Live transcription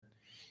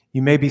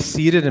You may be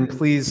seated, and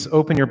please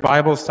open your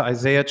Bibles to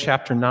Isaiah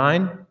chapter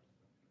 9.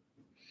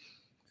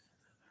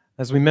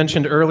 As we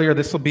mentioned earlier,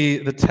 this will be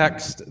the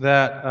text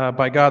that,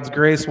 by God's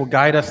grace, will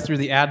guide us through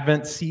the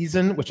Advent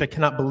season, which I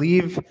cannot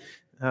believe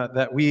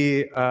that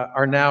we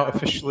are now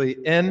officially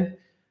in.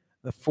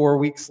 The 4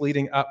 weeks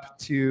leading up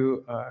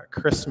to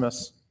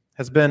Christmas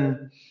has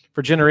been,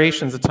 for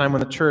generations, a time when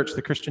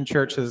the Christian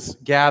church, has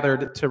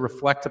gathered to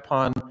reflect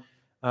upon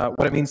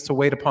what it means to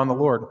wait upon the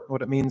Lord,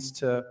 what it means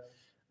to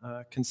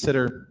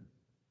consider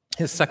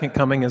his second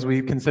coming as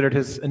we considered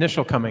his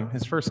initial coming,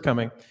 his first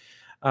coming.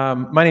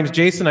 My name is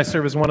Jason. I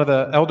serve as one of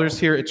the elders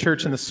here at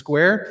Church in the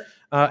Square.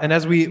 And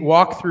as we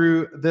walk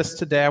through this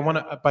today, I want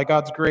to, by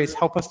God's grace,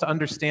 help us to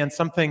understand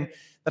something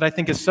that I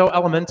think is so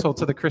elemental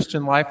to the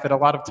Christian life that a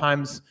lot of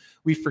times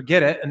we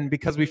forget it. And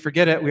because we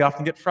forget it, we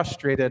often get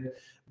frustrated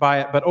by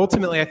it. But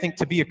ultimately, I think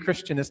to be a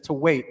Christian is to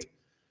wait.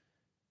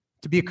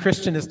 To be a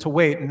Christian is to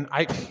wait. And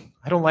I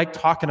don't like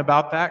talking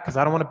about that because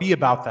I don't want to be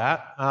about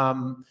that.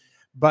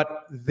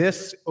 But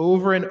this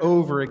over and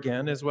over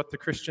again is what the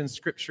Christian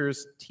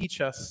scriptures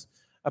teach us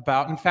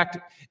about. In fact,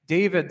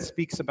 David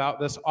speaks about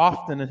this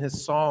often in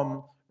his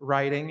psalm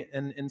writing.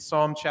 And in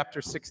Psalm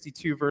chapter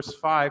 62, verse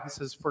 5, he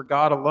says, "For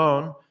God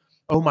alone,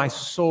 O my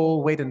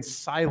soul, wait in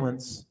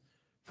silence,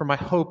 for my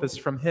hope is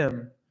from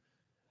him."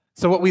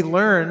 So what we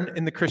learn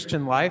in the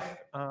Christian life,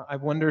 I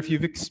wonder if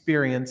you've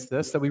experienced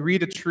this, that we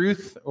read a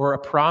truth or a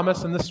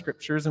promise in the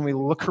scriptures and we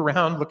look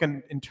around,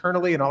 looking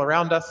internally and all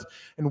around us,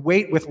 and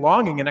wait with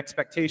longing and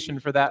expectation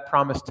for that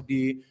promise to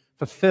be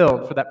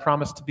fulfilled, for that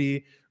promise to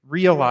be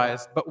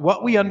realized. But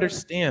what we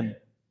understand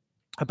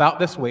about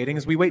this waiting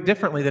is we wait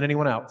differently than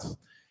anyone else.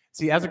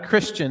 See, as a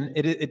Christian,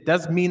 it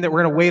does mean that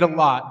we're going to wait a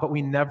lot, but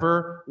we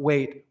never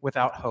wait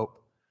without hope.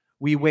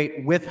 We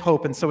wait with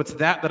hope, and so it's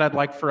that I'd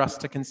like for us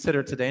to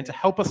consider today. And to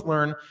help us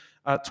learn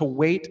to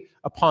wait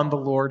upon the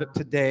Lord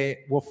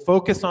today, we'll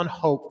focus on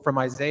hope from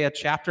Isaiah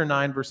chapter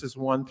 9, verses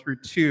 1 through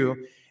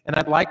 2. And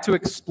I'd like to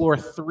explore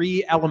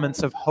three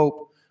elements of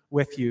hope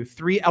with you,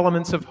 three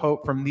elements of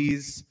hope from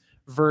these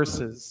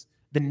verses: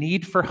 the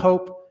need for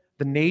hope,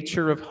 the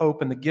nature of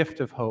hope, and the gift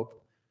of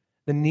hope.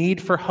 The need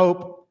for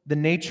hope, the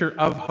nature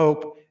of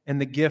hope, and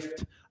the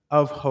gift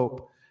of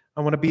hope.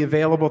 I want to be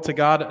available to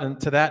God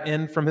and to that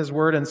end from his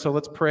word. And so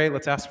let's pray.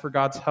 Let's ask for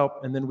God's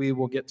help, and then we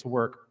will get to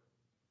work.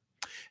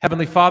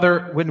 Heavenly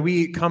Father, when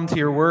we come to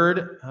your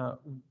word,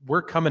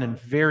 we're coming in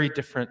very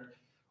different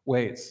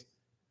ways.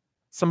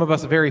 Some of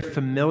us very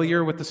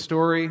familiar with the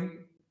story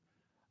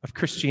of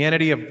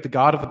Christianity, of the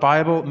God of the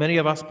Bible. Many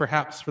of us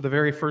perhaps for the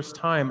very first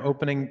time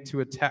opening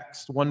to a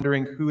text,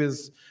 wondering who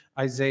is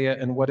Isaiah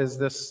and what is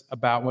this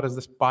about? What is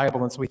this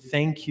Bible? And so we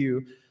thank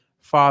you,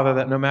 Father,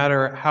 that no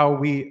matter how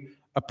we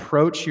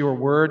approach your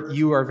word,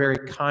 you are very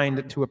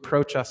kind to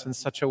approach us in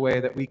such a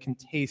way that we can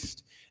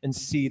taste and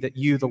see that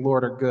you, the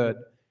Lord, are good,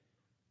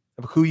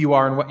 of who you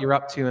are and what you're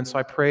up to. And so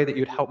I pray that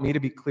you'd help me to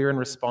be clear and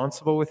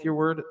responsible with your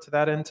word to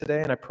that end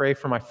today. And I pray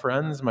for my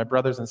friends, my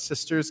brothers and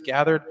sisters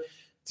gathered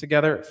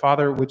together.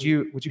 Father, would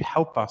you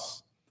help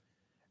us?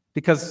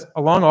 Because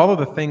along all of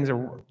the things,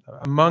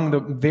 among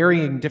the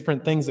varying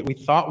different things that we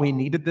thought we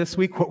needed this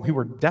week, what we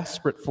were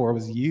desperate for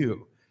was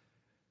you.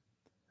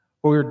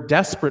 What we were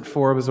desperate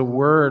for was a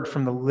word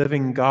from the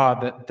living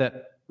God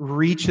that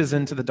reaches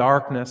into the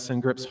darkness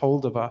and grips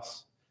hold of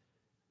us.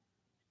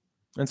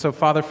 And so,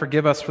 Father,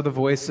 forgive us for the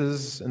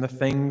voices and the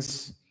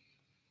things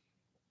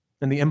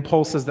and the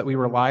impulses that we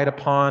relied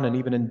upon and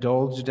even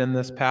indulged in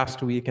this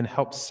past week, and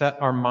help set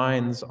our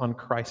minds on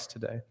Christ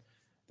today,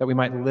 that we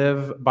might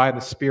live by the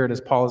Spirit, as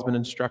Paul has been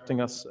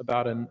instructing us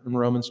about in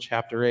Romans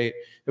chapter 8,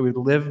 that we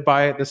live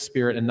by the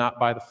Spirit and not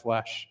by the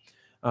flesh.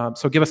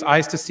 So give us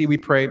eyes to see, we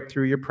pray,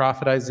 through your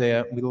prophet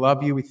Isaiah. We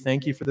love you. We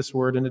thank you for this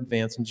word in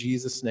advance. In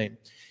Jesus' name,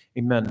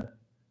 amen.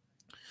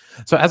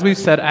 So as we've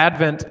said,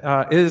 Advent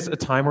is a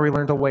time where we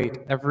learn to wait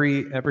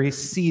every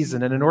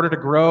season. And in order to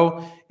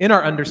grow in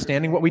our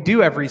understanding, what we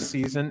do every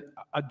season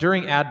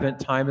during Advent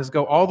time is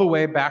go all the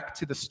way back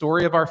to the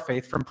story of our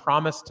faith, from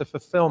promise to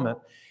fulfillment.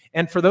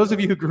 And for those of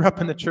you who grew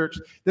up in the church,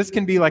 this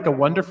can be like a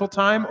wonderful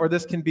time, or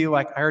this can be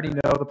like, I already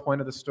know the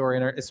point of the story.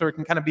 And so it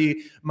can kind of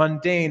be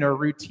mundane or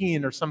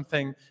routine or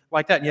something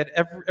like that. And yet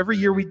every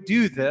year we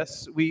do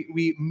this,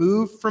 we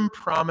move from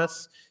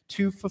promise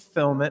to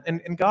fulfillment.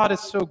 And God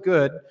is so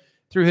good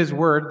through his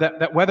word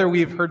that whether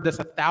we've heard this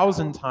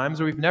 1,000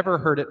 times or we've never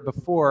heard it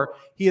before,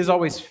 he is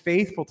always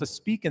faithful to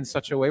speak in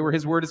such a way where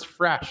his word is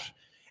fresh.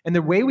 And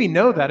the way we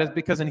know that is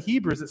because in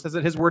Hebrews it says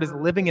that his word is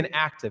living and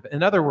active.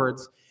 In other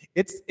words,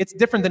 it's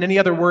different than any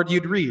other word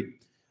you'd read.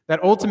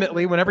 That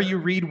ultimately, whenever you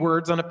read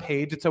words on a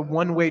page, it's a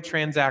one-way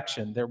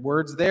transaction. There are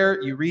words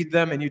there, you read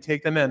them, and you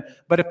take them in.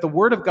 But if the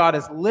word of God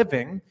is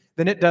living,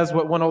 then it does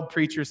what one old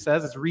preacher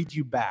says, is read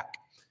you back.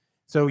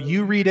 So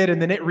you read it, and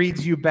then it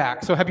reads you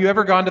back. So have you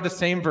ever gone to the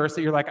same verse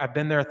that you're like, I've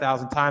been there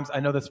 1,000 times, I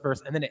know this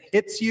verse, and then it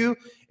hits you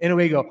in a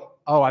way you go,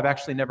 oh, I've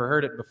actually never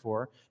heard it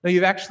before. No,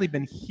 you've actually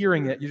been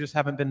hearing it, you just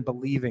haven't been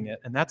believing it,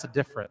 and that's a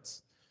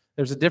difference.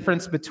 There's a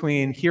difference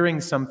between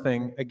hearing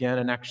something again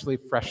and actually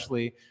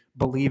freshly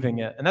believing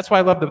it. And that's why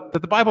I love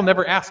that the Bible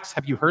never asks,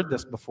 have you heard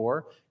this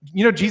before?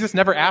 You know, Jesus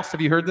never asked,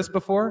 have you heard this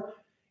before?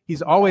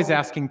 He's always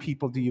asking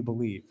people, do you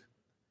believe?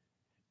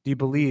 Do you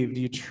believe?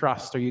 Do you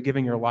trust? Are you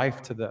giving your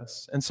life to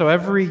this? And so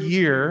every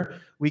year,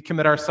 we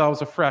commit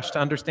ourselves afresh to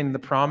understanding the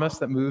promise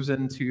that moves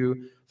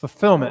into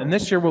fulfillment. And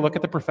this year, we'll look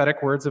at the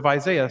prophetic words of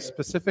Isaiah,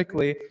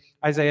 specifically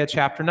Isaiah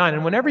chapter 9.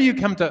 And whenever you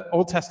come to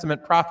Old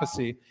Testament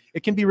prophecy,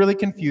 it can be really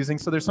confusing,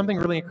 so there's something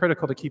really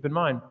critical to keep in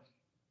mind.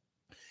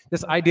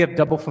 This idea of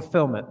double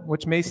fulfillment,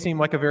 which may seem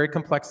like a very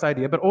complex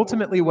idea, but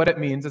ultimately what it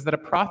means is that a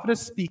prophet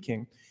is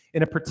speaking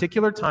in a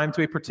particular time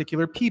to a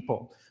particular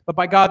people. But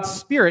by God's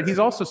Spirit, he's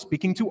also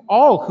speaking to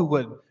all who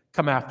would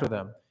come after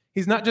them.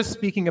 He's not just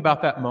speaking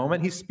about that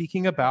moment, he's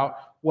speaking about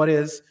what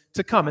is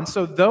to come. And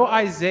so though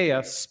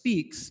Isaiah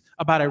speaks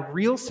about a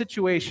real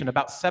situation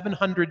about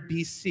 700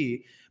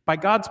 BC, by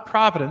God's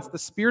providence, the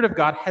Spirit of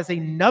God has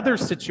another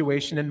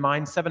situation in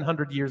mind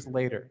 700 years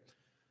later.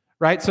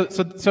 Right?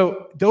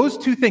 So those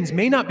two things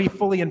may not be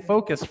fully in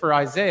focus for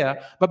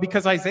Isaiah, but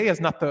because Isaiah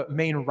is not the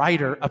main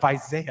writer of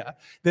Isaiah,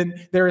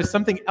 then there is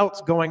something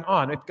else going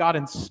on. If God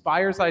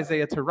inspires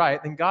Isaiah to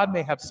write, then God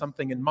may have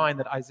something in mind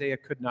that Isaiah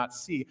could not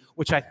see,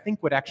 which I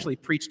think would actually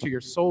preach to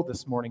your soul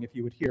this morning if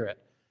you would hear it.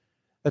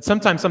 That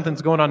sometimes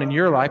something's going on in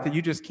your life that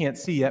you just can't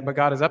see yet, but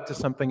God is up to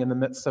something in the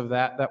midst of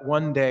that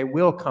one day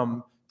will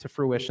come to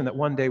fruition, that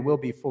one day will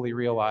be fully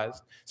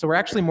realized. So we're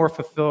actually more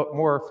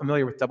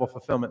familiar with double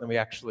fulfillment than we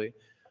actually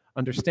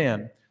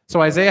understand.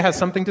 So Isaiah has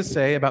something to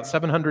say about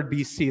 700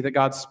 BC that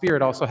God's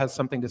Spirit also has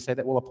something to say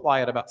that will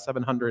apply at about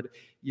 700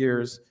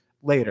 years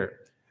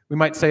later. We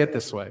might say it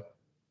this way,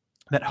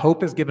 that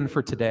hope is given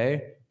for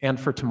today and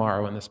for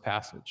tomorrow in this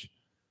passage.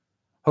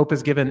 Hope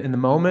is given in the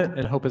moment,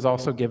 and hope is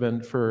also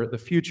given for the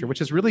future,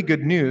 which is really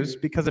good news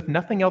because if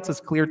nothing else is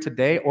clear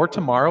today or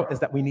tomorrow, is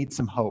that we need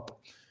some hope.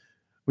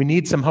 We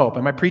need some hope.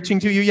 Am I preaching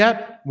to you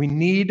yet? We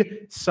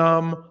need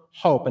some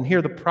hope. And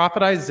here the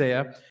prophet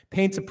Isaiah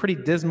paints a pretty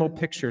dismal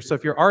picture. So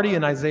if you're already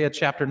in Isaiah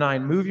chapter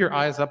 9, move your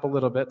eyes up a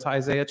little bit to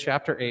Isaiah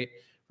chapter 8,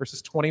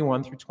 verses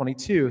 21 through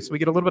 22. So we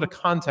get a little bit of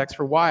context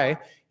for why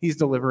he's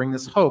delivering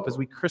this hope as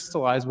we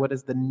crystallize what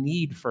is the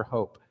need for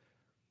hope.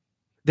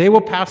 They will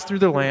pass through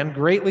the land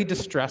greatly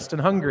distressed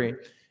and hungry.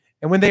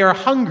 And when they are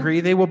hungry,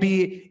 they will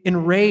be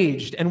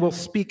enraged and will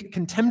speak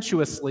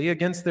contemptuously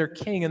against their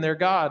king and their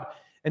God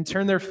and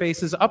turn their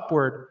faces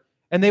upward.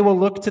 And they will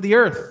look to the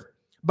earth.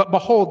 But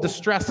behold,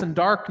 distress and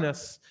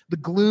darkness, the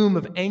gloom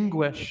of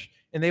anguish,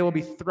 and they will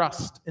be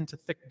thrust into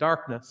thick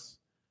darkness.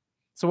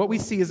 So what we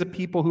see is a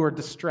people who are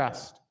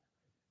distressed.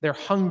 They're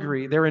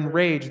hungry, they're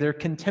enraged, they're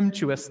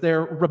contemptuous,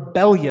 they're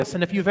rebellious.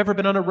 And if you've ever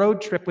been on a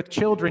road trip with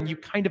children, you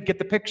kind of get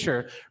the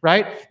picture,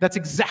 right? That's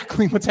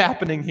exactly what's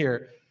happening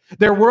here.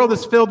 Their world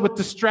is filled with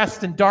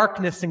distress and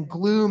darkness and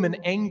gloom and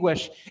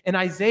anguish. And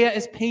Isaiah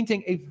is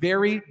painting a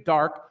very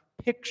dark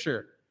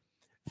picture.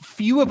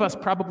 Few of us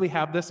probably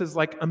have this as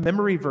like a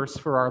memory verse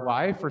for our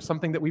life or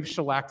something that we've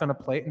shellacked on a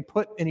plate and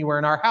put anywhere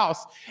in our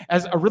house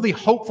as a really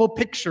hopeful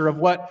picture of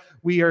what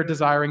we are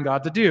desiring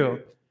God to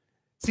do.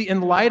 See, in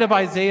light of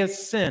Isaiah's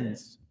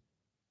sins,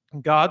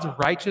 God's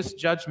righteous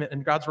judgment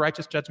and God's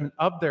righteous judgment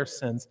of their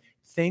sins,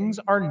 things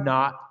are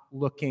not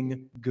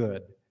looking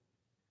good.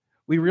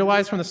 We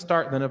realize from the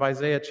start then of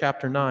Isaiah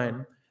chapter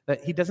 9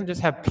 that he doesn't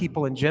just have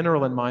people in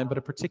general in mind, but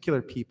a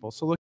particular people.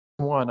 So look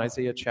at 1,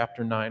 Isaiah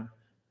chapter 9.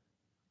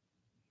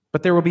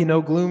 But there will be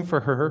no gloom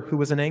for her who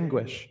was in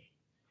anguish.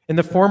 In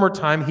the former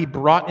time, he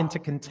brought into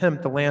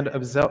contempt the land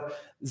of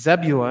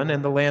Zebulun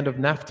and the land of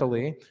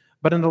Naphtali.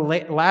 But in the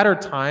latter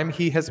time,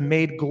 he has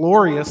made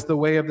glorious the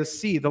way of the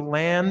sea, the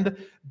land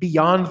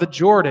beyond the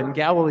Jordan,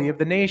 Galilee of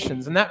the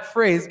nations. And that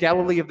phrase,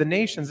 Galilee of the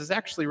nations, is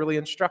actually really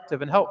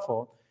instructive and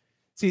helpful.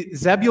 See,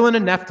 Zebulun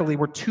and Naphtali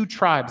were 2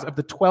 tribes of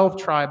the 12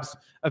 tribes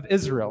of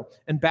Israel.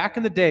 And back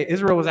in the day,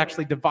 Israel was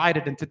actually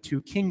divided into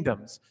 2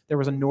 kingdoms. There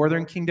was a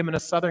northern kingdom and a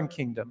southern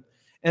kingdom.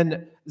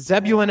 And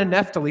Zebulun and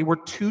Naphtali were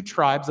 2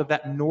 tribes of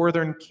that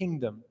northern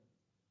kingdom.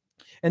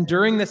 And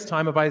during this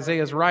time of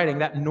Isaiah's writing,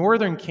 that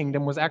northern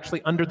kingdom was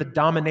actually under the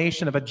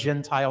domination of a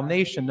Gentile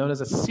nation known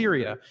as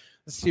Assyria.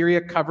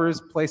 Assyria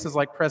covers places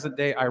like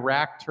present-day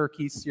Iraq,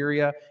 Turkey,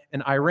 Syria,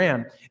 and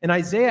Iran. And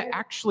Isaiah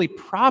actually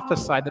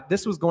prophesied that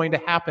this was going to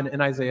happen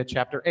in Isaiah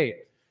chapter 8.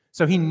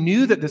 So he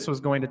knew that this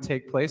was going to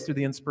take place through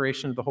the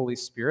inspiration of the Holy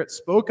Spirit,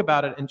 spoke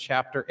about it in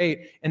chapter 8,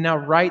 and now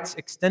writes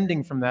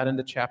extending from that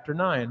into chapter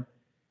 9.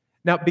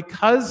 Now,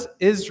 because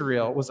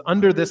Israel was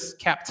under this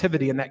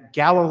captivity in that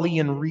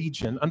Galilean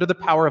region, under the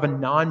power of a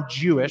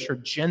non-Jewish or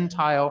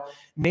Gentile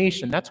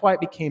nation, that's why it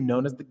became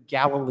known as the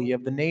Galilee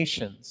of the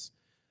nations.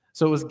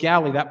 So it was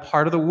Galilee, that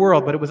part of the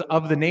world, but it was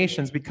of the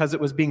nations because it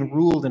was being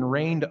ruled and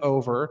reigned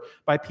over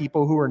by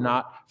people who were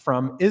not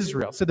from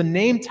Israel. So the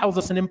name tells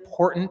us an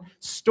important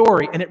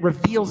story, and it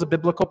reveals a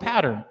biblical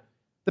pattern.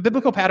 The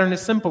biblical pattern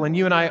is simple, and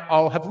you and I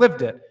all have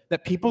lived it,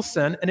 that people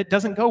sin and it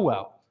doesn't go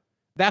well.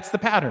 That's the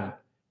pattern.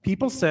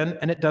 People sin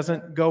and it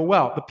doesn't go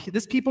well.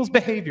 This people's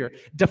behavior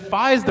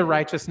defies the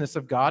righteousness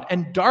of God,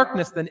 and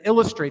darkness then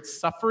illustrates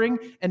suffering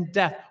and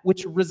death,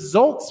 which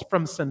results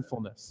from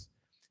sinfulness.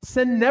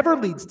 Sin never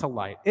leads to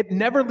light. It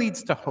never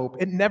leads to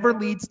hope. It never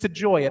leads to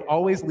joy. It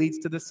always leads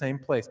to the same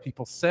place.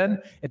 People sin,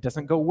 it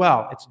doesn't go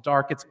well. It's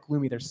dark, it's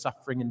gloomy, there's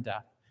suffering and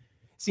death.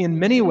 See, in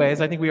many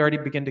ways, I think we already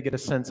begin to get a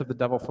sense of the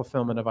double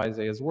fulfillment of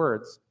Isaiah's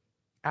words.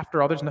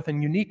 After all, there's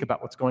nothing unique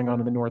about what's going on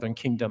in the northern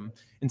kingdom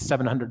in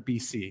 700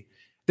 BC.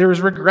 There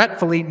is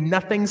regretfully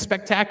nothing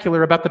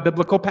spectacular about the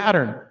biblical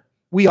pattern.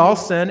 We all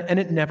sin and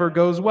it never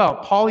goes well.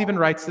 Paul even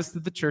writes this to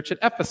the church at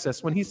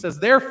Ephesus when he says,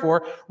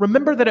 therefore,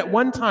 remember that at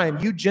one time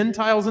you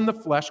Gentiles in the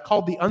flesh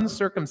called the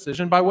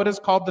uncircumcision by what is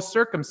called the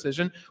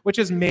circumcision, which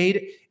is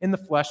made in the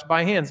flesh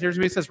by hands. Here's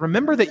what he says,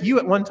 remember that you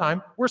at one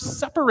time were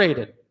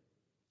separated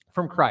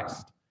from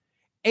Christ,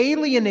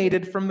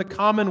 alienated from the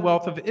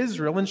commonwealth of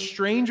Israel and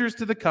strangers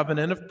to the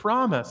covenant of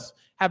promise,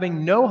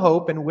 having no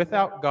hope and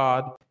without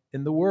God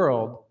in the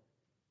world.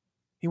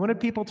 He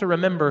wanted people to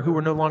remember who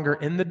were no longer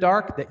in the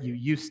dark that you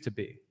used to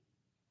be.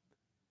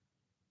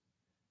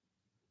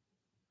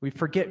 We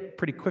forget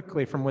pretty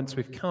quickly from whence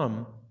we've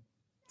come.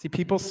 See,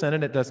 people sin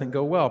and it doesn't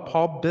go well.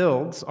 Paul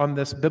builds on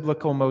this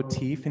biblical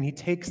motif, and he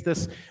takes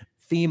this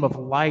theme of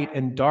light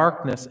and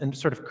darkness and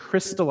sort of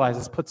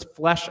crystallizes, puts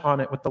flesh on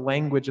it with the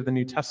language of the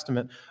New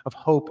Testament of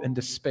hope and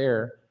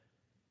despair.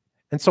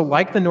 And so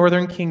like the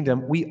northern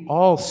kingdom, we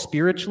all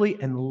spiritually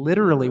and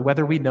literally,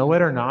 whether we know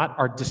it or not,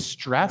 are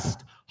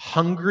distressed,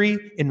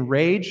 hungry,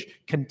 enraged,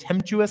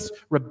 contemptuous,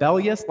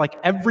 rebellious. Like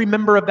every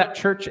member of that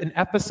church in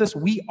Ephesus,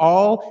 we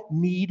all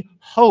need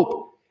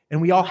hope.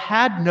 And we all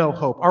had no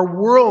hope. Our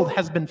world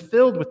has been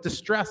filled with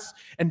distress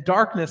and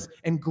darkness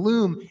and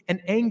gloom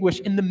and anguish.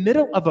 In the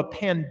middle of a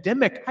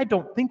pandemic, I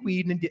don't think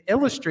we need to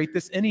illustrate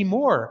this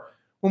anymore.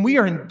 When we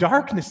are in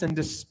darkness and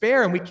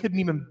despair and we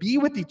couldn't even be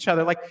with each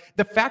other, like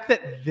the fact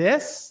that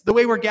the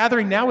way we're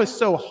gathering now is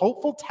so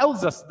hopeful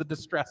tells us the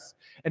distress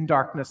and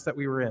darkness that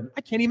we were in.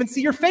 I can't even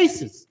see your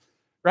faces,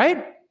 right?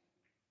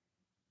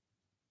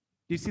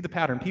 Do you see the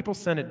pattern? People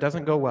sin, it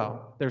doesn't go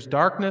well. There's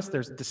darkness,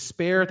 there's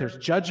despair, there's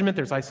judgment,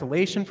 there's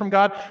isolation from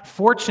God.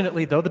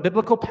 Fortunately, though, the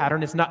biblical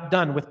pattern is not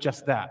done with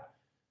just that.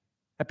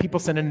 That people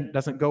sin and it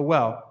doesn't go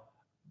well.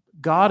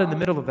 God in the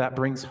middle of that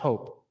brings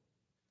hope.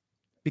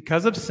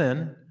 Because of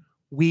sin,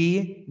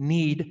 we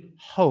need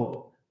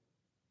hope.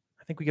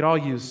 I think we could all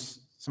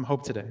use some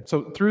hope today.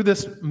 So through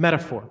this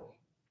metaphor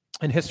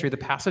in history, the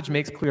passage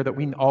makes clear that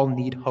we all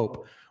need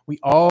hope. We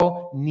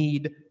all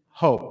need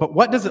hope. But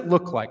what does it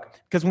look like?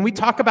 Because when we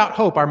talk about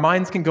hope, our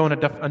minds can go in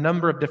a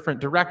number of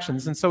different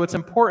directions. And so it's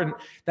important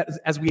that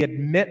as we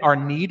admit our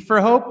need for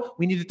hope,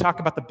 we need to talk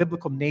about the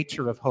biblical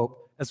nature of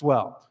hope as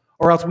well.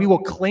 Or else we will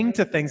cling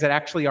to things that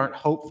actually aren't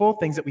hopeful,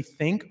 things that we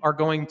think are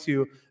going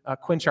to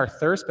quench our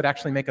thirst, but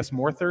actually make us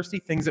more thirsty,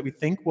 things that we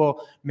think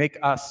will make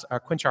us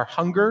quench our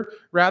hunger,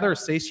 rather,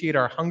 satiate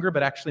our hunger,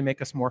 but actually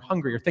make us more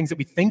hungry, or things that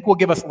we think will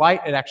give us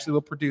light, it actually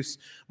will produce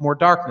more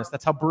darkness.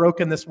 That's how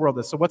broken this world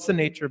is. So what's the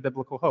nature of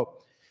biblical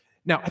hope?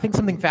 Now, I think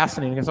something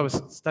fascinating, as I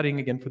was studying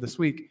again for this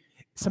week,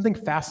 something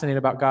fascinating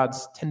about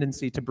God's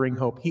tendency to bring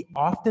hope. He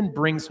often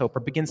brings hope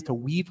or begins to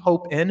weave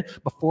hope in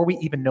before we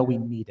even know we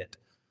need it.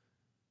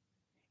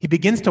 He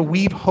begins to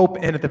weave hope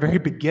in at the very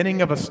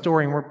beginning of a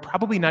story, and we're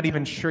probably not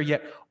even sure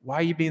yet, why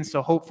are you being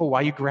so hopeful? Why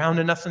are you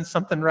grounding us in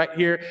something right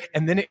here?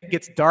 And then it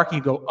gets dark and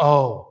you go,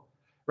 oh,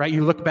 right?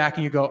 You look back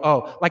and you go,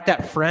 oh, like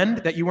that friend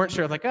that you weren't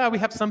sure, like, oh, we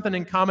have something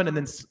in common, and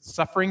then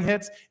suffering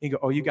hits, and you go,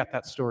 oh, you got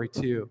that story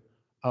too.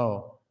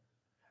 Oh,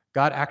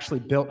 God actually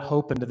built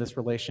hope into this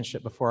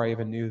relationship before I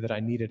even knew that I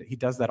needed it. He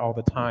does that all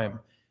the time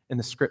in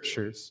the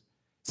scriptures.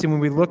 See, when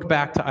we look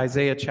back to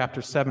Isaiah chapter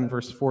 7,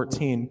 verse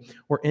 14,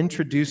 we're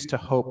introduced to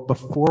hope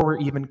before we're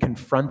even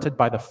confronted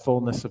by the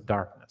fullness of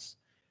darkness.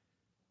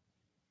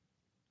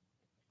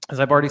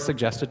 As I've already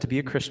suggested, to be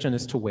a Christian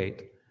is to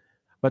wait.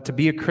 But to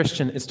be a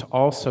Christian is to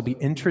also be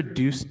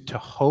introduced to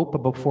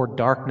hope before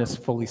darkness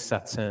fully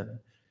sets in.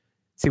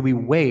 See, we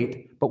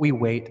wait, but we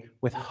wait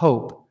with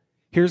hope.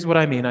 Here's what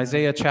I mean.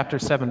 Isaiah chapter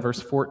 7,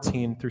 verse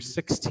 14 through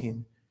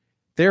 16.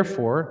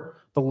 Therefore,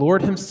 the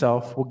Lord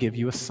himself will give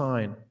you a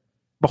sign.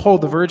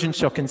 Behold, the virgin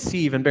shall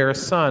conceive and bear a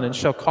son, and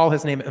shall call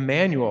his name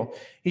Emmanuel.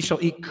 He shall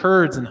eat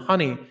curds and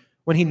honey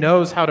when he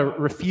knows how to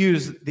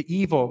refuse the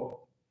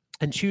evil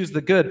and choose the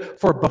good.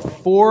 For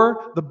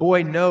before the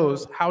boy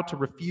knows how to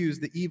refuse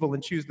the evil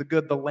and choose the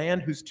good, the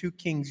land whose two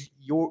kings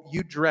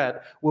you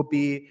dread will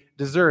be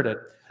deserted.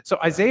 So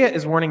Isaiah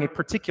is warning a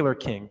particular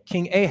king,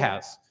 King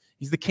Ahaz.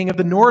 He's the king of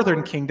the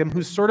northern kingdom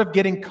who's sort of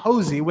getting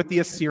cozy with the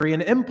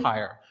Assyrian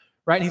Empire,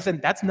 right? And he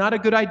said, that's not a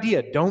good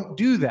idea. Don't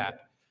do that.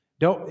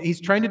 He's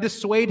trying to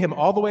dissuade him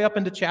all the way up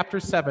into chapter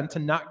 7 to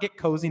not get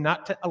cozy,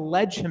 not to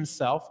allege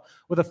himself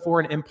with a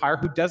foreign empire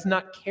who does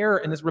not care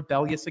and is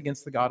rebellious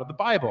against the God of the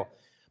Bible.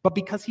 But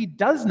because he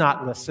does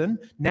not listen,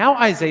 now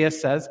Isaiah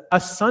says a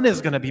son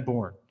is going to be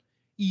born.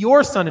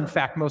 Your son, in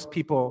fact, most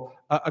people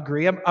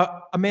agree,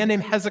 a man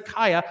named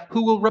Hezekiah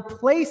who will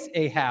replace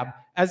Ahab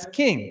as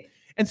king.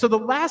 And so the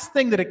last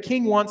thing that a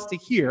king wants to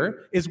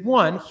hear is,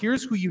 one,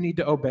 here's who you need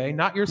to obey,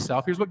 not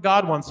yourself. Here's what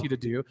God wants you to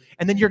do.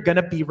 And then you're going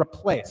to be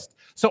replaced.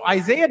 So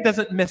Isaiah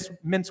doesn't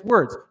mince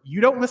words.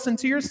 You don't listen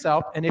to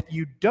yourself. And if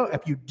you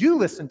do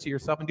listen to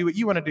yourself and do what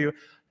you want to do,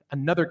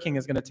 another king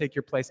is going to take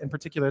your place. In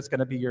particular, it's going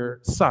to be your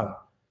son.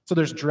 So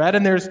there's dread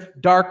and there's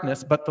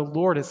darkness, but the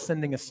Lord is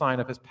sending a sign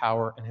of his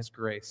power and his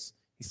grace.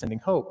 He's sending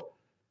hope.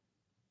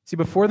 See,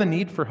 before the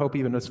need for hope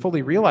even was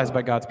fully realized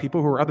by God's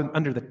people who were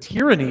under the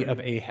tyranny of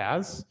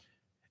Ahaz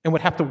and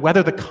would have to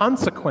weather the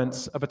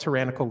consequence of a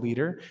tyrannical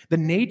leader, the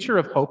nature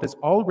of hope is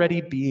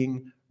already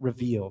being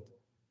revealed.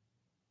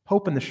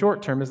 Hope in the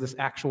short term is this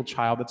actual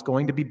child that's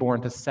going to be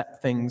born to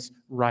set things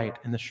right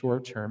in the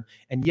short term.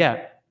 And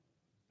yet,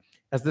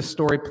 as this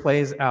story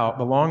plays out,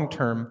 the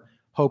long-term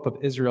hope of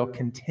Israel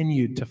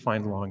continued to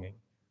find longing,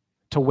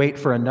 to wait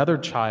for another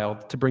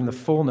child to bring the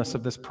fullness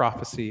of this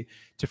prophecy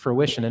to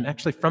fruition. And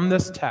actually from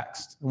this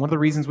text, and one of the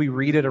reasons we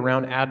read it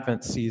around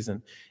Advent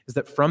season, is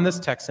that from this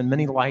text, and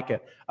many like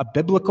it, a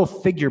biblical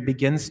figure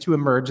begins to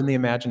emerge in the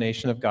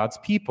imagination of God's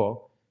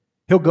people.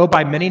 He'll go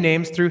by many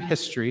names through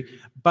history,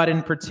 but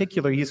in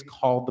particular, he's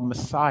called the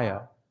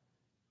Messiah,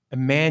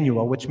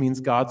 Emmanuel, which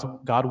means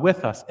God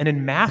with us. And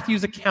in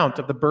Matthew's account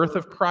of the birth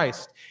of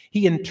Christ,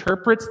 he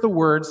interprets the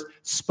words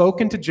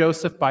spoken to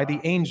Joseph by the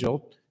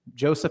angel,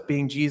 Joseph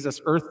being Jesus'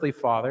 earthly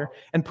father,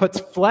 and puts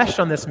flesh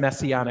on this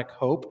messianic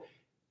hope.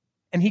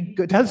 And he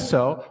does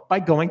so by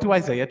going to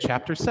Isaiah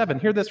chapter 7.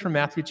 Hear this from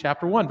Matthew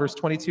chapter 1, verse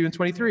 22 and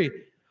 23.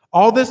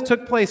 All this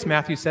took place,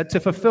 Matthew said, to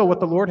fulfill what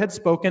the Lord had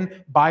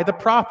spoken by the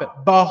prophet.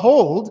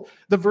 Behold,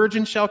 the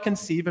virgin shall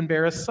conceive and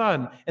bear a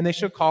son, and they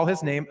shall call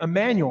his name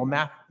Emmanuel,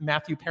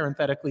 Matthew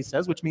parenthetically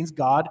says, which means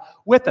God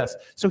with us.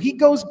 So he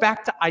goes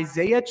back to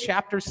Isaiah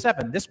chapter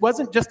 7. This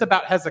wasn't just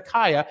about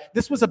Hezekiah.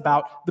 This was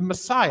about the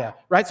Messiah,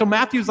 right? So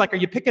Matthew's like, are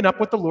you picking up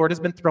what the Lord has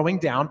been throwing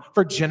down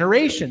for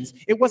generations?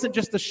 It wasn't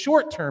just a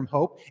short-term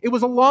hope. It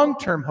was a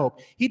long-term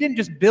hope. He didn't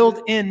just build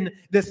in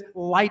this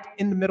light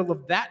in the middle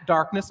of that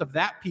darkness of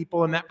that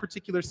people and that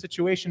particular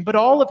situation, but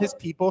all of his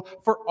people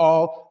for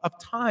all of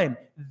time.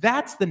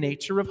 That's the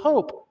nature of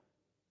hope.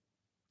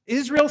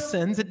 Israel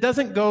sins, it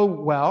doesn't go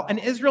well, and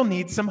Israel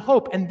needs some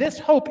hope. And this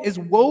hope is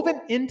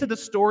woven into the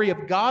story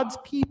of God's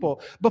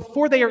people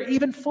before they are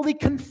even fully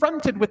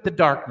confronted with the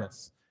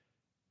darkness.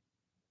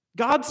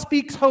 God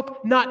speaks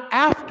hope not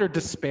after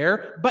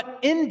despair, but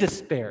in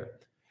despair.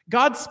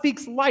 God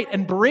speaks light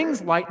and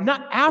brings light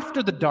not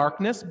after the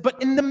darkness,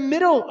 but in the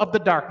middle of the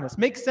darkness.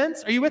 Makes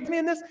sense? Are you with me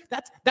in this?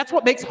 That's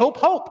what makes hope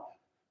hope.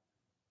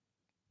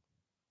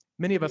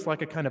 Many of us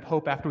like a kind of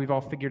hope after we've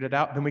all figured it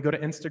out. Then we go to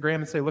Instagram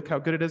and say, look how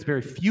good it is.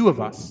 Very few of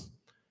us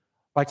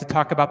like to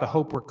talk about the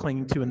hope we're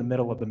clinging to in the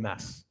middle of the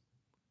mess.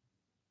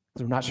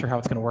 Because we're not sure how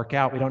it's going to work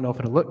out. We don't know if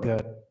it'll look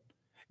good.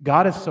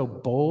 God is so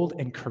bold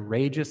and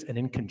courageous and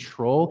in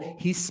control.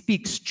 He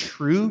speaks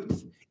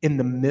truth in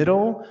the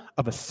middle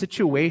of a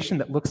situation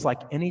that looks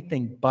like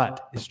anything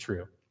but is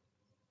true.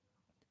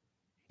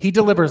 He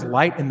delivers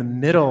light in the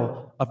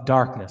middle of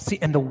darkness. See,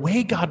 and the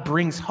way God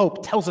brings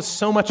hope tells us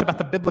so much about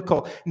the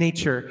biblical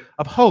nature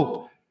of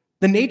hope.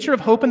 The nature of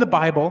hope in the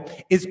Bible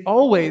is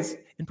always,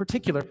 in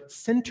particular,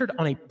 centered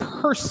on a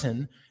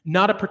person,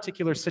 not a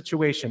particular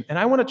situation. And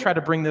I want to try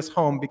to bring this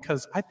home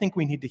because I think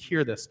we need to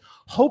hear this.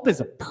 Hope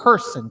is a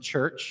person,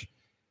 church.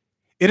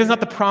 It is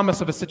not the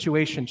promise of a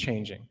situation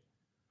changing.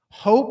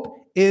 Hope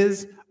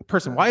is a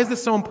person. Why is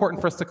this so important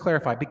for us to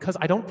clarify? Because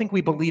I don't think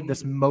we believe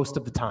this most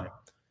of the time.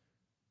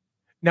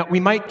 Now,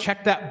 we might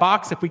check that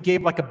box if we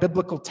gave like a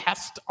biblical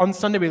test on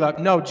Sunday. We're like,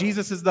 no,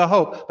 Jesus is the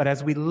hope. But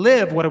as we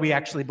live, what are we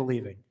actually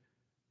believing?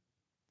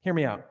 Hear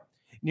me out.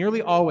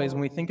 Nearly always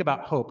when we think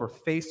about hope or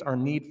face our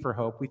need for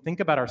hope, we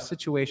think about our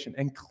situation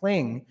and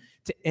cling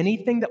to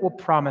anything that will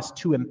promise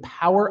to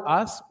empower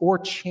us or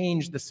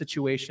change the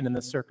situation and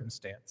the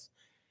circumstance.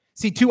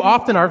 See, too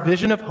often our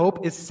vision of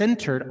hope is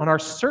centered on our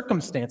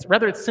circumstance.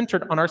 Rather, it's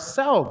centered on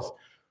ourselves.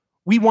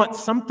 We want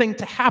something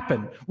to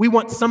happen. We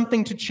want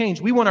something to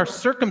change. We want our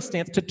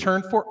circumstance to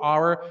turn for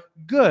our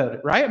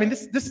good, right? I mean,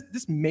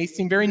 this may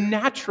seem very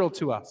natural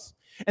to us.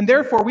 And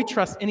therefore, we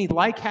trust any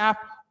life hack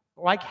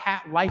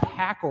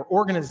or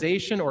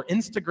organization or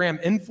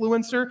Instagram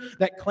influencer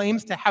that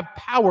claims to have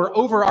power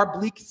over our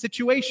bleak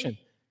situation.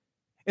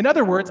 In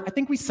other words, I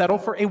think we settle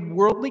for a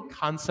worldly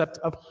concept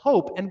of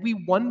hope, and we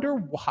wonder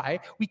why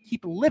we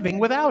keep living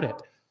without it.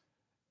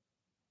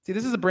 See,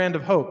 this is a brand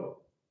of hope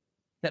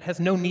that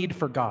has no need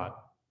for God.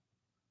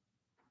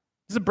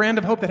 This is a brand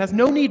of hope that has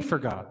no need for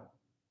God.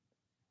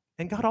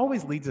 And God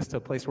always leads us to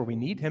a place where we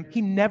need him.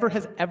 He never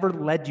has ever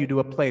led you to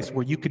a place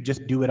where you could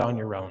just do it on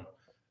your own.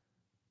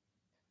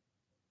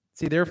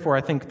 See, therefore,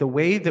 I think the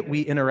way that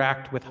we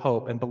interact with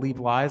hope and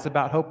believe lies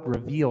about hope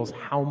reveals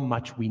how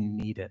much we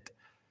need it.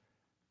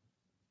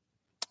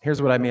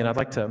 Here's what I mean. I'd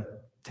like to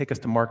take us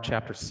to Mark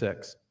chapter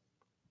 6.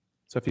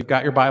 So if you've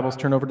got your Bibles,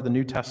 turn over to the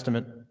New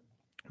Testament.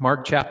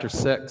 Mark chapter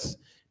 6.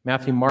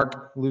 Matthew,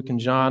 Mark, Luke, and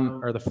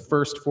John are the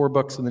first four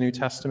books of the New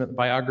Testament,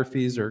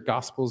 biographies or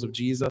Gospels of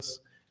Jesus.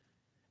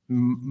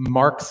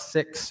 Mark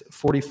 6,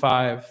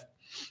 45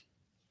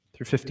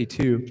 through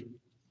 52.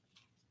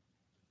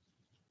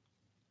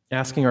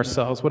 asking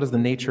ourselves, what does the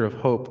nature of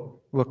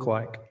hope look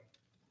like?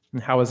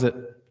 And how is it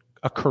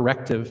a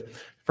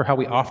corrective for how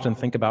we often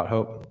think about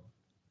hope?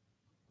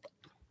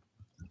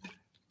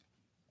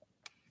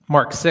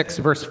 Mark 6,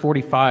 verse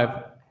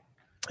 45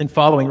 and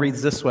following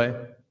reads this way.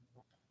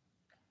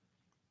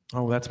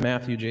 Oh, that's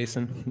Matthew,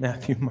 Jason.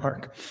 Matthew,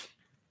 Mark.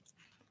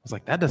 I was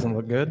like, that doesn't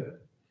look good.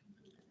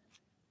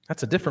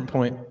 That's a different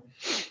point.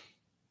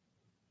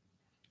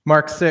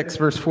 Mark 6,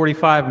 verse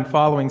 45 and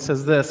following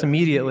says this,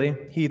 immediately,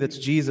 he, that's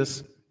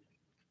Jesus,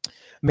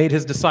 made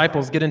his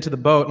disciples get into the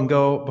boat and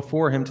go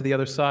before him to the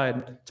other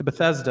side, to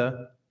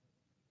Bethesda,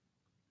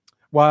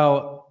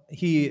 while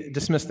he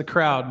dismissed the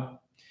crowd.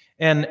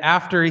 And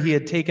after he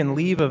had taken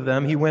leave of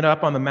them, he went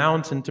up on the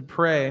mountain to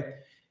pray.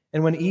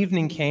 And when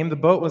evening came, the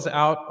boat was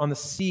out on the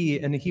sea,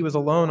 and he was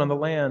alone on the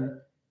land.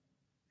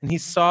 And he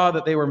saw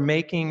that they were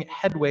making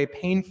headway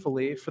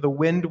painfully, for the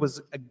wind was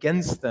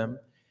against them.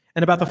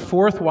 And about the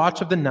fourth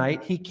watch of the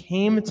night, he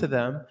came to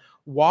them,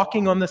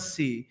 walking on the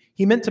sea.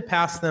 He meant to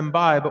pass them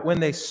by, but when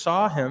they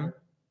saw him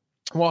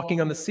walking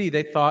on the sea,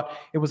 they thought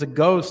it was a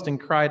ghost and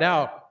cried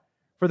out,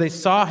 for they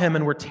saw him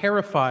and were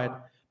terrified.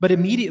 But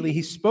immediately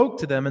he spoke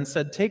to them and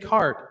said, "Take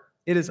heart,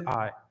 it is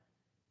I.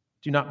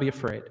 Do not be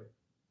afraid."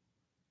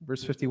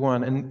 Verse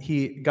 51, and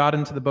he got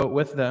into the boat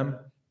with them,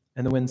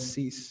 and the wind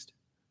ceased.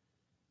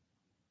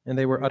 And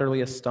they were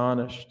utterly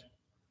astonished,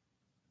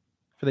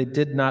 for they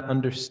did not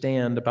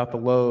understand about the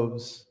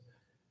loaves,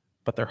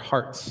 but their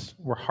hearts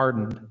were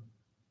hardened.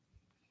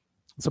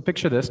 So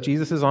picture this.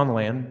 Jesus is on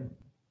land.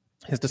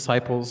 His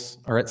disciples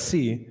are at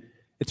sea.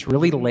 It's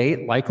really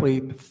late, likely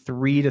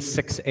 3 to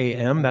 6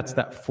 a.m. That's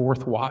that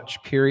fourth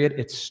watch period.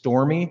 It's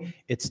stormy.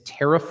 It's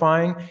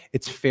terrifying.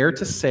 It's fair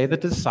to say the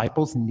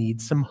disciples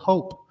need some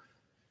hope.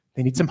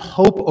 They need some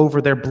hope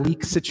over their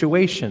bleak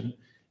situation.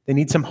 They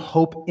need some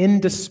hope in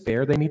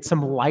despair. They need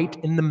some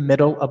light in the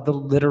middle of the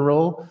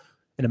literal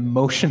and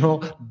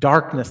emotional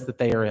darkness that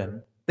they are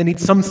in. They need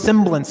some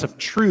semblance of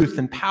truth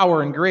and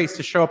power and grace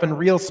to show up in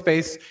real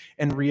space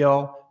and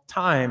real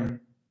time.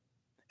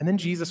 And then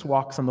Jesus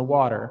walks on the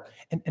water.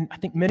 And I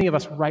think many of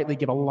us rightly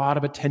give a lot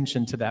of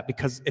attention to that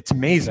because it's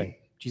amazing.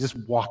 Jesus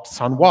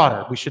walks on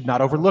water. We should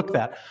not overlook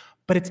that.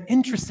 But it's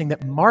interesting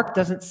that Mark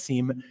doesn't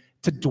seem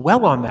to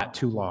dwell on that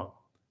too long.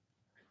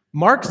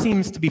 Mark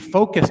seems to be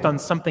focused on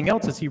something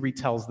else as he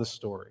retells the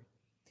story.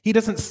 He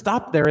doesn't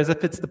stop there as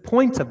if it's the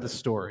point of the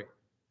story.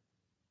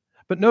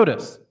 But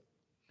notice,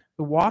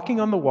 the walking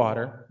on the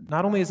water,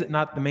 not only is it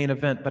not the main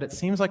event, but it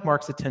seems like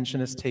Mark's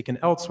attention is taken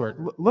elsewhere.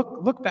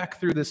 Look back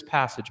through this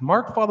passage.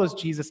 Mark follows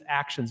Jesus'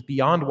 actions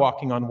beyond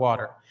walking on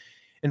water.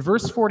 In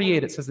verse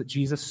 48, it says that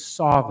Jesus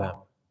saw them.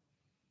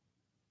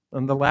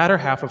 In the latter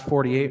half of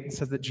 48, it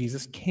says that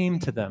Jesus came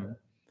to them.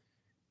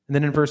 And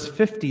then in verse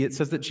 50, it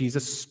says that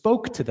Jesus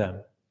spoke to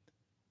them.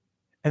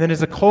 And then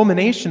as a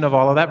culmination of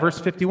all of that, verse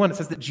 51, it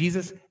says that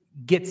Jesus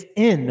gets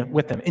in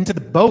with them, into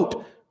the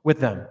boat with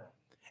them.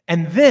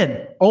 And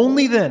then,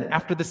 only then,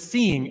 after the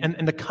seeing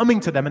and the coming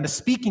to them and the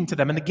speaking to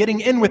them and the getting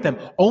in with them,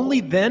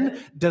 only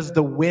then does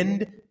the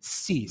wind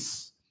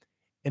cease.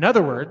 In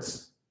other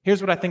words,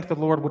 here's what I think the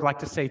Lord would like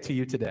to say to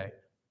you today.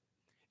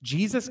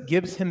 Jesus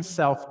gives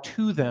himself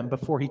to them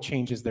before he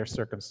changes their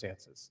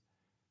circumstances.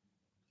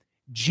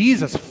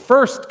 Jesus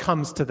first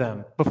comes to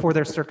them before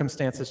their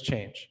circumstances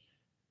change.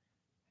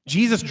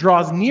 Jesus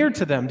draws near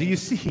to them. Do you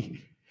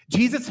see?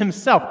 Jesus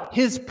himself,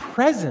 his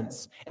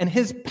presence and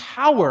his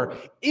power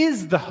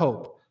is the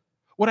hope.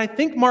 What I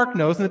think Mark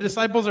knows and the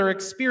disciples are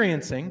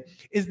experiencing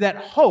is that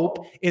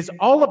hope is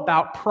all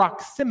about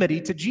proximity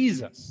to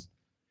Jesus.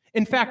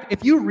 In fact,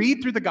 if you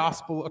read through the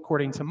gospel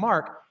according to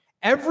Mark,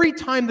 every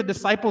time the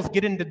disciples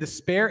get into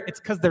despair, it's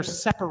because they're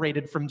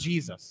separated from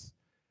Jesus.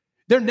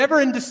 They're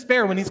never in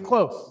despair when he's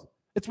close.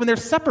 It's when they're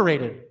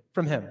separated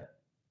from him.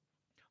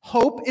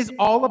 Hope is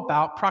all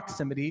about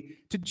proximity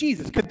to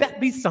Jesus. Could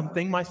that be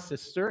something, my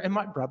sister and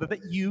my brother,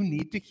 that you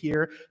need to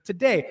hear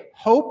today?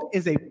 Hope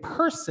is a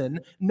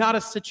person, not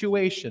a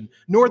situation,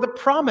 nor the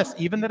promise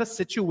even that a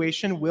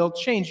situation will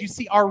change. You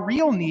see, our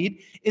real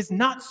need is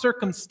not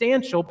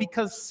circumstantial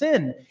because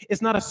sin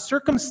is not a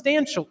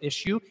circumstantial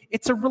issue,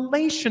 it's a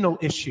relational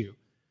issue.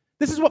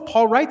 This is what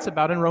Paul writes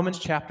about in Romans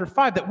chapter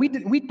 5, that we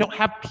don't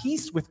have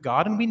peace with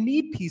God and we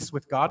need peace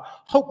with God.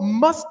 Hope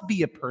must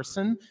be a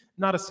person,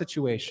 not a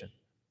situation.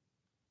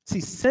 See,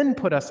 sin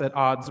put us at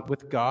odds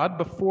with God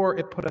before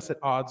it put us at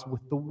odds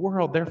with the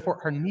world. Therefore,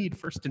 our need,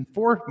 first and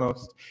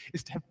foremost,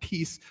 is to have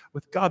peace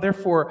with God.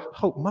 Therefore,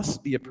 hope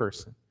must be a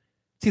person.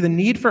 See, the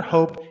need for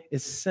hope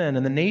is sin,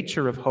 and the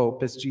nature of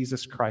hope is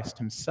Jesus Christ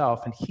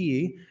himself. And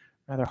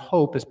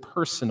hope is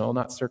personal,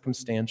 not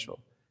circumstantial.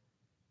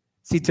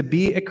 See, to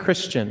be a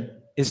Christian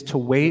is to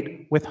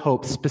wait with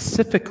hope,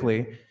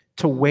 specifically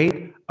to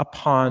wait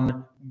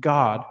upon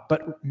God.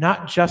 But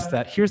not just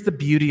that. Here's the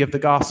beauty of the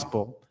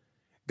gospel.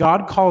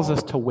 God calls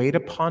us to wait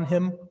upon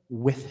him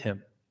with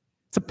him.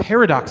 It's a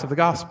paradox of the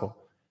gospel.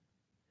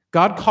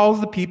 God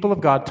calls the people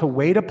of God to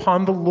wait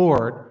upon the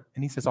Lord,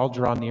 and he says, I'll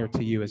draw near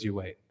to you as you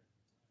wait.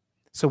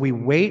 So we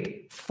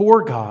wait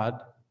for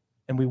God,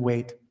 and we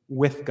wait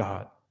with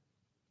God.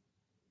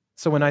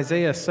 So when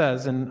Isaiah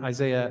says in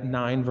Isaiah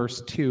 9,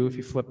 verse 2, if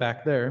you flip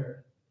back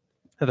there,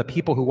 that the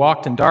people who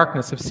walked in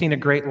darkness have seen a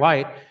great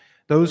light.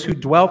 Those who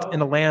dwelt in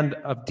a land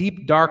of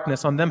deep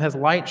darkness, on them has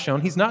light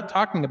shone. He's not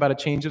talking about a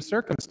change of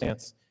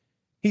circumstance.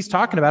 He's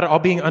talking about it, all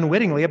being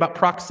unwittingly, about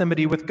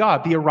proximity with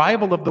God, the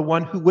arrival of the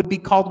one who would be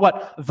called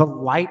what? The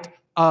light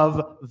of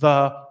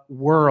the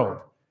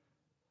world.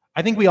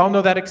 I think we all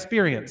know that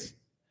experience,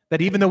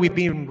 that even though we've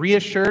been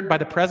reassured by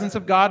the presence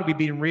of God, we've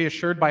been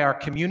reassured by our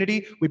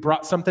community, we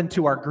brought something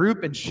to our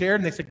group and shared,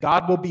 and they said,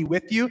 God will be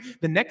with you.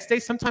 The next day,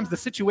 sometimes the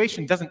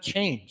situation doesn't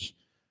change,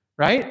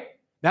 right?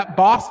 That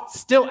boss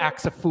still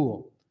acts a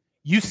fool.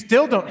 You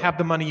still don't have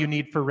the money you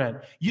need for rent.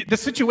 The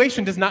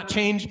situation does not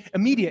change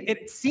immediately.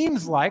 It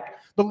seems like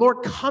the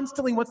Lord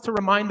constantly wants to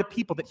remind the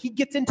people that he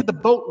gets into the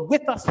boat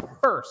with us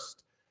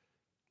first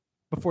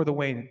before the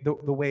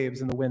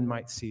waves and the wind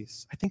might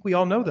cease. I think we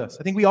all know this.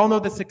 I think we all know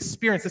this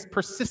experience, this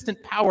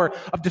persistent power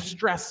of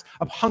distress,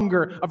 of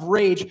hunger, of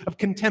rage, of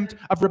contempt,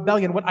 of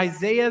rebellion, what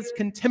Isaiah's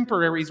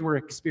contemporaries were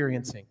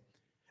experiencing.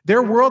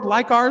 Their world,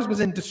 like ours,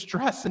 was in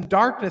distress and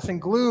darkness and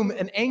gloom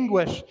and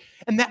anguish,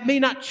 and that may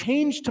not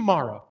change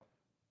tomorrow.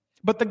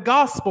 But the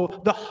gospel,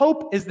 the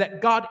hope is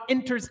that God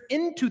enters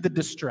into the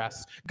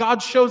distress.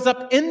 God shows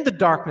up in the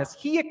darkness.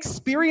 He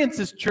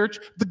experiences, church,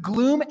 the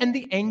gloom and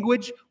the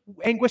anguish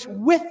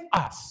with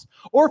us.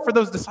 Or for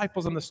those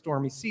disciples on the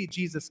stormy sea,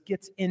 Jesus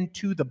gets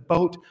into the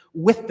boat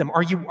with them.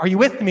 Are you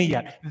with me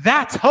yet?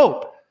 That's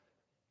hope.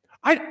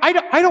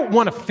 I don't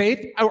want a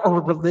faith or a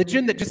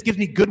religion that just gives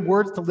me good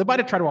words to live by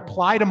to try to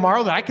apply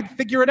tomorrow that I can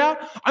figure it out.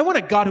 I want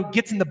a God who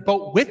gets in the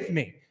boat with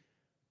me.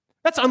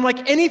 That's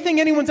unlike anything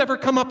anyone's ever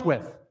come up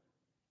with.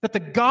 That the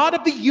God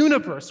of the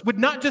universe would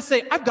not just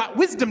say, I've got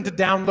wisdom to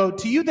download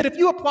to you, that if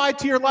you apply it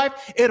to your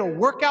life, it'll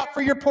work out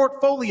for your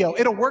portfolio.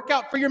 It'll work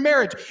out for your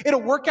marriage.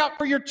 It'll work out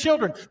for your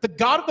children. The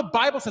God of the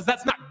Bible says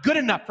that's not good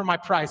enough for my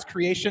prized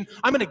creation.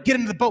 I'm going to get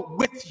into the boat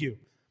with you.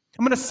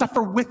 I'm going to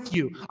suffer with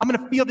you. I'm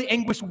going to feel the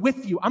anguish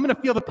with you. I'm going to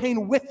feel the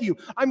pain with you.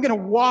 I'm going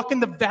to walk in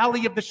the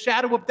valley of the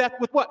shadow of death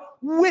with what?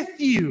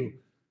 With you.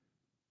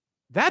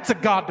 That's a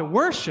God to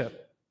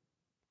worship.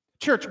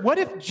 Church, what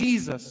if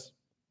Jesus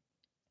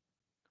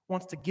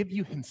wants to give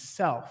you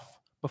himself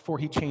before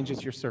he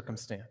changes your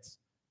circumstance?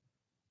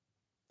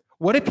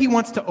 What if he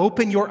wants to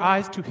open your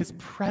eyes to his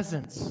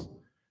presence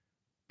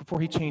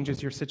before he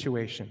changes your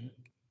situation?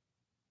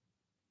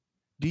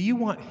 Do you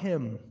want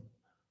him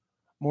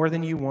more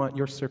than you want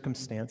your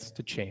circumstance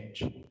to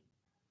change?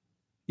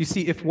 You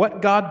see, if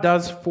what God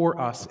does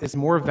for us is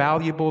more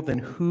valuable than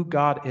who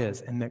God is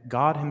and that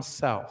God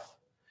himself,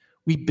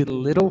 we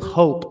belittle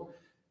hope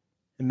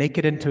and make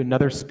it into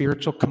another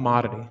spiritual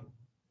commodity.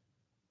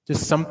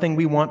 Just something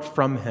we want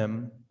from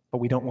him, but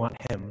we don't want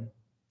him.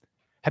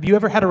 Have you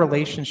ever had a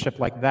relationship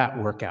like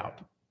that work out?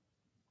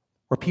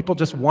 Where people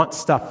just want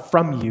stuff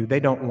from you, they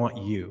don't want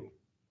you.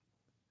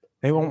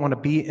 They won't want to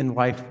be in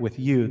life with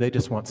you, they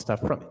just want stuff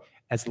from you.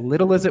 As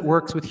little as it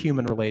works with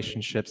human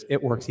relationships,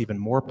 it works even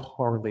more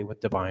poorly with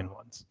divine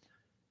ones.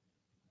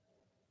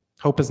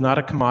 Hope is not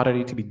a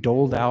commodity to be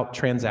doled out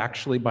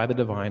transactionally by the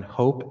divine.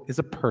 Hope is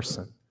a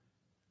person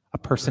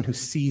who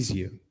sees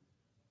you,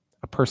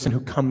 a person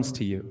who comes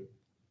to you,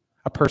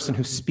 a person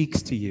who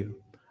speaks to you,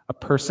 a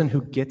person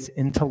who gets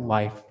into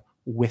life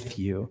with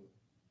you.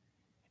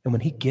 And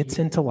when he gets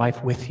into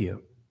life with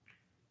you,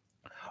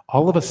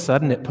 all of a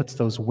sudden it puts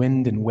those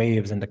wind and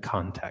waves into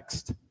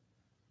context.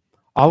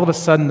 All of a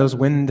sudden those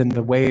wind and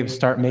the waves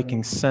start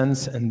making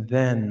sense, and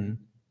then,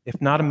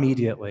 if not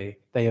immediately,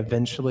 they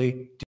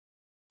eventually do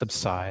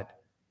subside.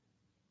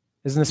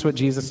 Isn't this what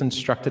Jesus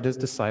instructed his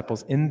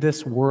disciples? In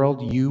this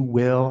world you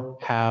will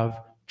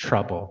have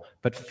trouble,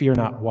 but fear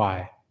not.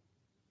 Why?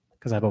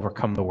 Because I've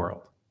overcome the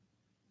world.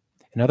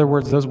 In other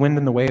words, those wind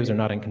and the waves are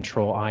not in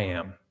control. I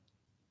am.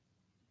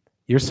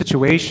 Your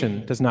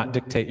situation does not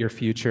dictate your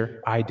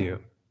future. I do.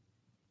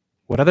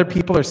 What other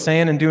people are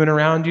saying and doing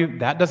around you,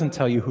 that doesn't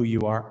tell you who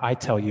you are. I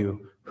tell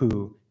you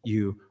who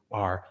you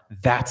are.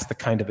 That's the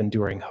kind of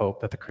enduring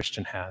hope that the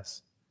Christian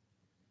has.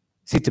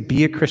 See, to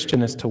be a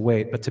Christian is to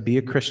wait, but to be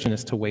a Christian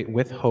is to wait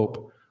with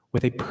hope,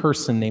 with a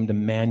person named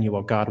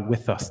Emmanuel, God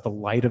with us, the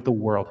light of the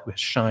world who has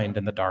shined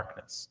in the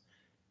darkness.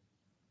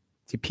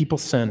 See, people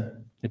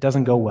sin. It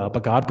doesn't go well,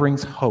 but God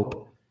brings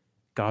hope.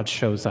 God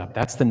shows up.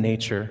 That's the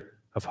nature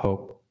of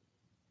hope.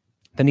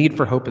 The need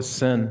for hope is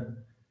sin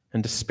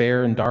and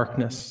despair and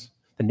darkness.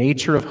 The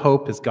nature of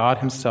hope is God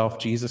himself,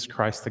 Jesus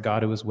Christ, the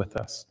God who is with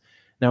us.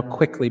 Now,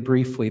 quickly,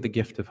 briefly, the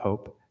gift of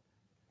hope.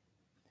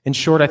 In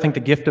short, I think the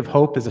gift of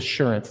hope is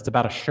assurance. It's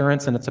about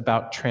assurance and it's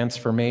about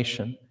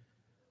transformation.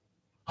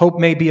 Hope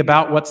may be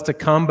about what's to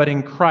come, but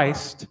in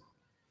Christ,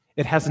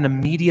 it has an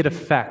immediate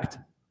effect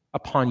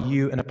upon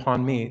you and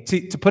upon me.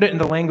 To put it in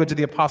the language of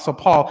the Apostle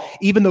Paul,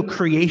 even though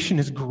creation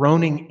is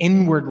groaning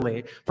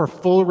inwardly for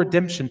full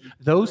redemption,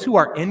 those who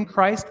are in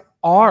Christ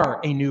are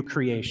a new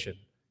creation.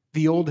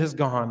 The old has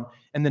gone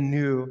and the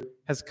new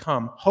has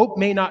come. Hope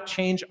may not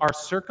change our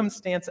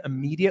circumstance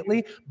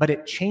immediately, but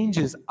it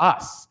changes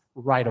us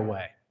right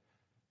away.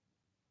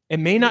 It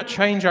may not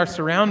change our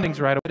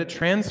surroundings right away, but it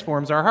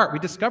transforms our heart. We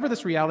discover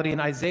this reality in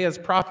Isaiah's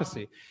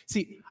prophecy.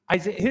 See,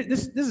 Isaiah,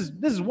 this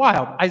is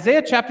wild.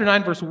 Isaiah chapter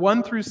 9, verse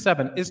 1 through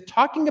 7 is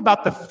talking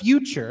about the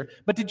future,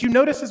 but did you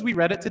notice as we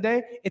read it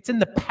today, it's in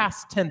the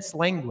past tense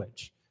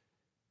language.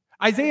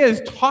 Isaiah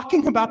is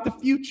talking about the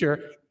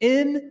future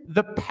in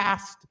the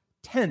past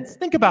tense.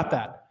 Think about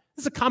that.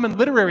 This is a common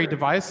literary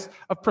device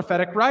of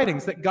prophetic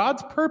writings, that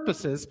God's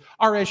purposes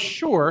are as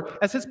sure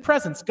as his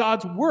presence.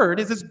 God's word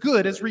is as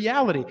good as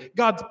reality.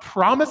 God's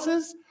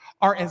promises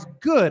are as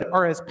good,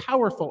 are as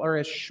powerful, are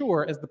as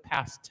sure as the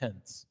past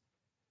tense.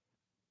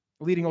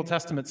 A leading Old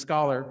Testament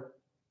scholar,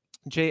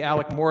 J.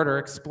 Alec Mortar,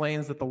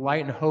 explains that the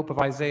light and hope of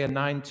Isaiah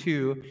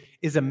 9:2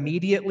 is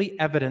immediately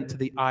evident to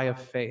the eye of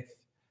faith.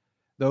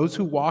 Those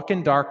who walk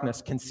in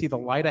darkness can see the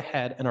light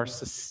ahead and are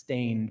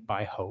sustained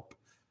by hope.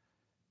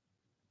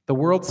 The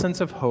world's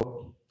sense of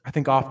hope, I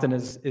think, often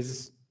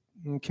is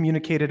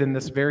communicated in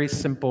this very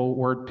simple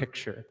word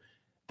picture,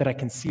 that I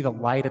can see the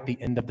light at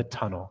the end of the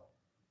tunnel,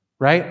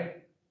 right?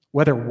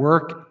 Whether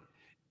work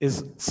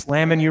is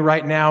slamming you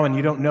right now and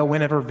you don't know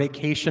whenever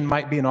vacation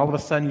might be, and all of a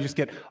sudden you just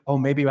get, oh,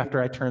 maybe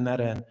after I turn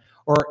that in.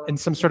 Or in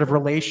some sort of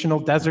relational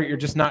desert, you're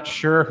just not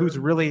sure who's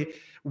really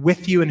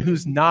with you and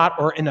who's not,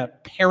 or in a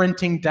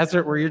parenting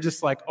desert where you're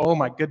just like, oh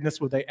my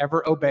goodness, will they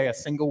ever obey a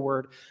single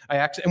word?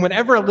 And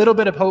whenever a little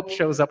bit of hope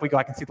shows up, we go,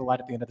 I can see the light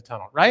at the end of the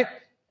tunnel, right?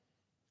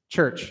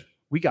 Church,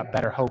 we got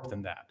better hope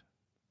than that.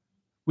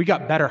 We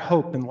got better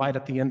hope than light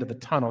at the end of the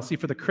tunnel. See,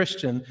 for the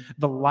Christian,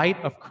 the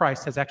light of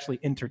Christ has actually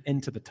entered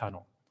into the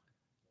tunnel,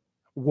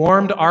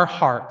 warmed our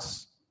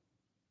hearts,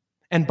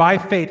 and by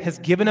faith has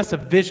given us a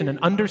vision, an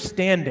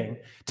understanding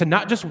to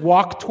not just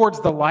walk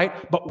towards the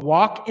light, but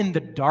walk in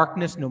the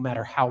darkness no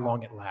matter how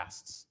long it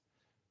lasts.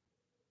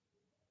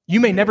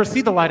 You may never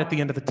see the light at the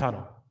end of the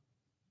tunnel,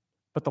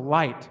 but the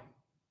light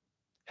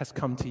has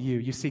come to you.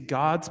 You see,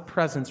 God's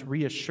presence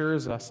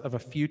reassures us of a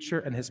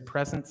future, and his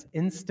presence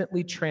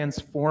instantly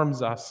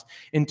transforms us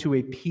into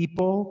a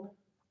people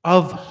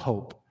of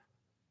hope.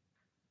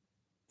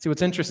 See,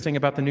 what's interesting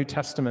about the New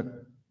Testament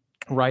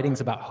writings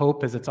about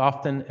hope is it's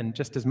often and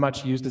just as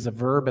much used as a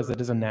verb as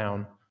it is a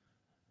noun,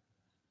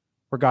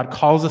 where God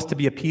calls us to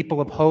be a people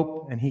of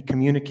hope, and he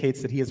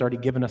communicates that he has already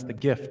given us the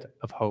gift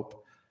of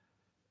hope.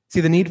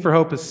 See, the need for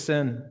hope is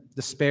sin,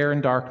 despair,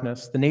 and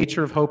darkness. The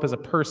nature of hope is a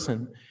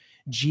person,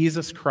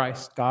 Jesus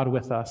Christ, God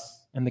with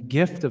us, and the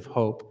gift of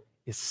hope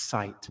is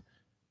sight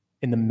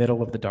in the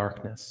middle of the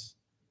darkness.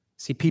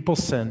 See, people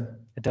sin.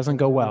 It doesn't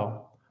go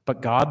well,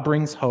 but God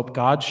brings hope.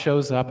 God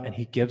shows up, and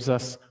he gives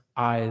us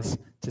eyes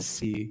to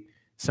see.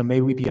 So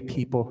may we be a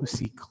people who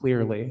see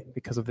clearly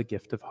because of the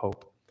gift of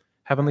hope.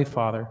 Heavenly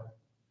Father,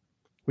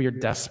 we are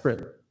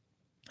desperate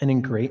and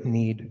in great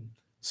need.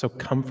 So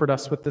comfort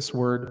us with this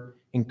word,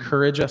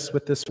 encourage us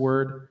with this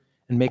word,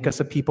 and make us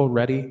a people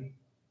ready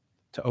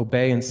to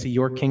obey and see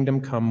your kingdom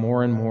come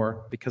more and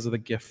more because of the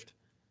gift,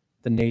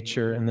 the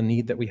nature, and the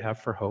need that we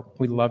have for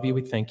hope. We love you.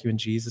 We thank you in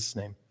Jesus'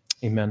 name.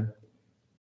 Amen.